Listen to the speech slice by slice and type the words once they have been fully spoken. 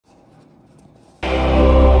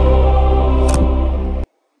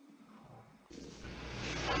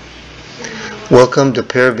Welcome to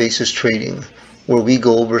Pair of Aces Trading, where we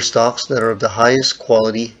go over stocks that are of the highest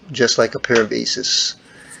quality, just like a pair of aces.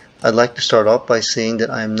 I'd like to start off by saying that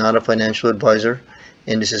I am not a financial advisor,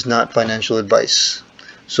 and this is not financial advice.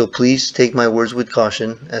 So please take my words with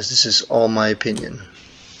caution, as this is all my opinion.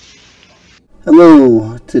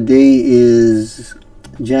 Hello, today is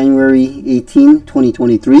January 18,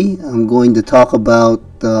 2023. I'm going to talk about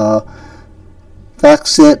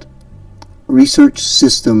Factset Research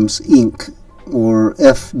Systems Inc. or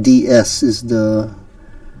FDS is the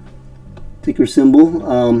ticker symbol.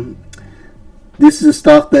 This is a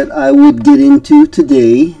stock that I would get into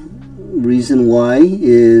today. Reason why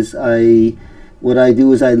is what I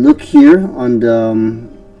do is I look here on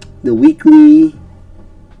the weekly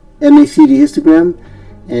MACD histogram,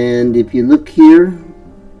 and if you look here,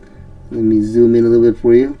 let me zoom in a little bit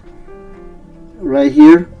for you. Right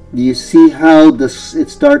here, do you see how it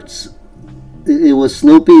starts? It was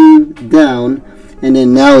sloping down, and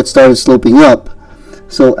then now it started sloping up.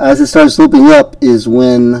 So as it started sloping up is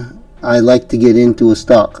when I like to get into a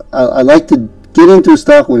stock. I like to get into a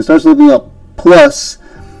stock when it starts sloping up, plus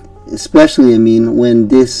especially when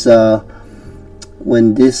this slow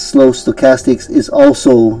stochastics is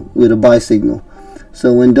also with a buy signal.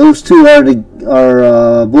 So when those two are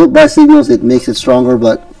both buy signals, it makes it stronger.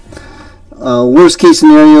 But worst case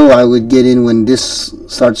scenario, I would get in when this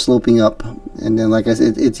starts sloping up, and then like I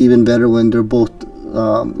said, it's even better when they're both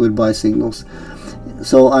with buy signals.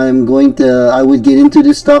 So I would get into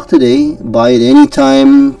this stock today. Buy it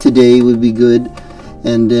anytime today would be good.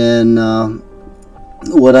 And then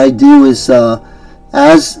what I do is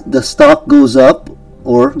as the stock goes up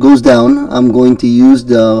or goes down, I'm going to use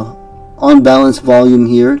the on balance volume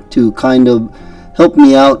here to kind of help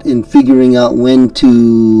me out in figuring out when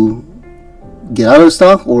to get out of the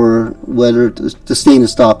stock or whether to stay in the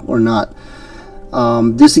stock or not.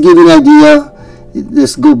 Just to give you an idea,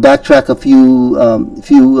 let's go backtrack a few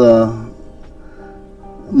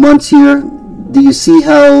months here. Do you see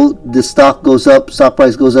how the stock goes up, stock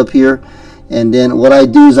price goes up here? And then what I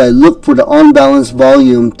do is I look for the on balance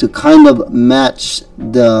volume to kind of match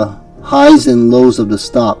the highs and lows of the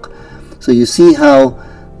stock. So you see how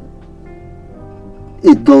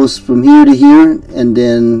it goes from here to here, and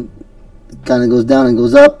then it kind of goes down and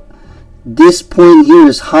goes up. This point here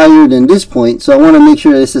is higher than this point, so I want to make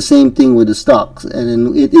sure that it's the same thing with the stocks, and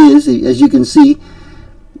then it is, as you can see,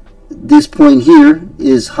 this point here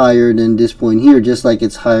is higher than this point here, just like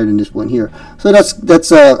it's higher than this point here. So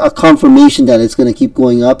that's a confirmation that it's going to keep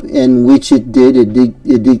going up, and which it did. It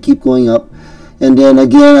did keep going up. And then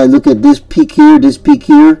again, I look at this peak here,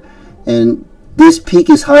 and this peak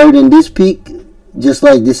is higher than this peak, just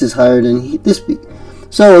like this is higher than this peak.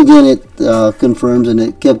 So again, it confirms, and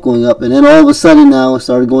it kept going up, and then all of a sudden now it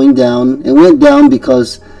started going down. It went down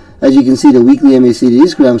because, as you can see, the weekly MACD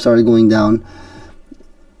histogram started going down.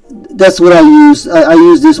 That's what I use. I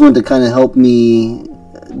use this one to kind of help me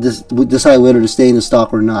decide whether to stay in the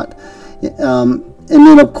stock or not. And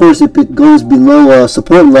then, of course, if it goes below a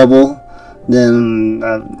support level, then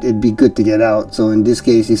it'd be good to get out. So in this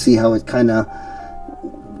case, you see how it kind of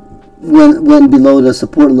went below the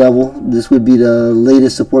support level. This would be the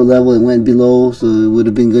latest support level. It went below, so it would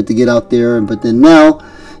have been good to get out there. But then now,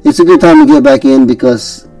 it's a good time to get back in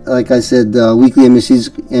because, like I said, the weekly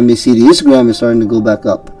MACD histogram is starting to go back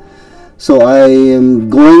up. So I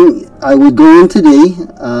would go in today.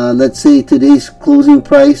 Let's say today's closing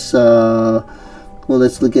price, well,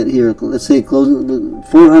 let's look at here. Let's say closing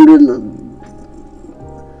 400,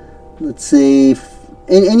 let's say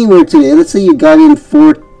anywhere today. Let's say you got in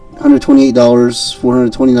 $428,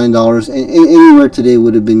 $429, anywhere today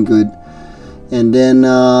would have been good. And then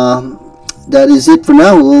that is it for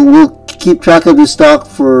now. We'll keep track of this stock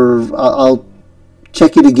I'll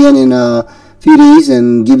check it again in a few days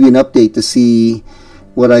and give you an update to see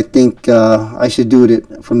what I think I should do with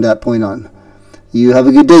it from that point on. You have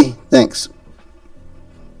a good day. Thanks.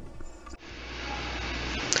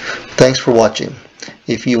 Thanks for watching.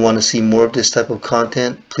 If you want to see more of this type of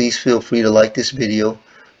content, please feel free to like this video,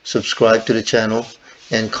 subscribe to the channel,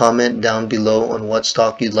 and comment down below on what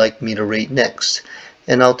stock you'd like me to rate next,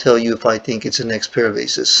 and I'll tell you if I think it's the next pair of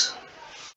aces.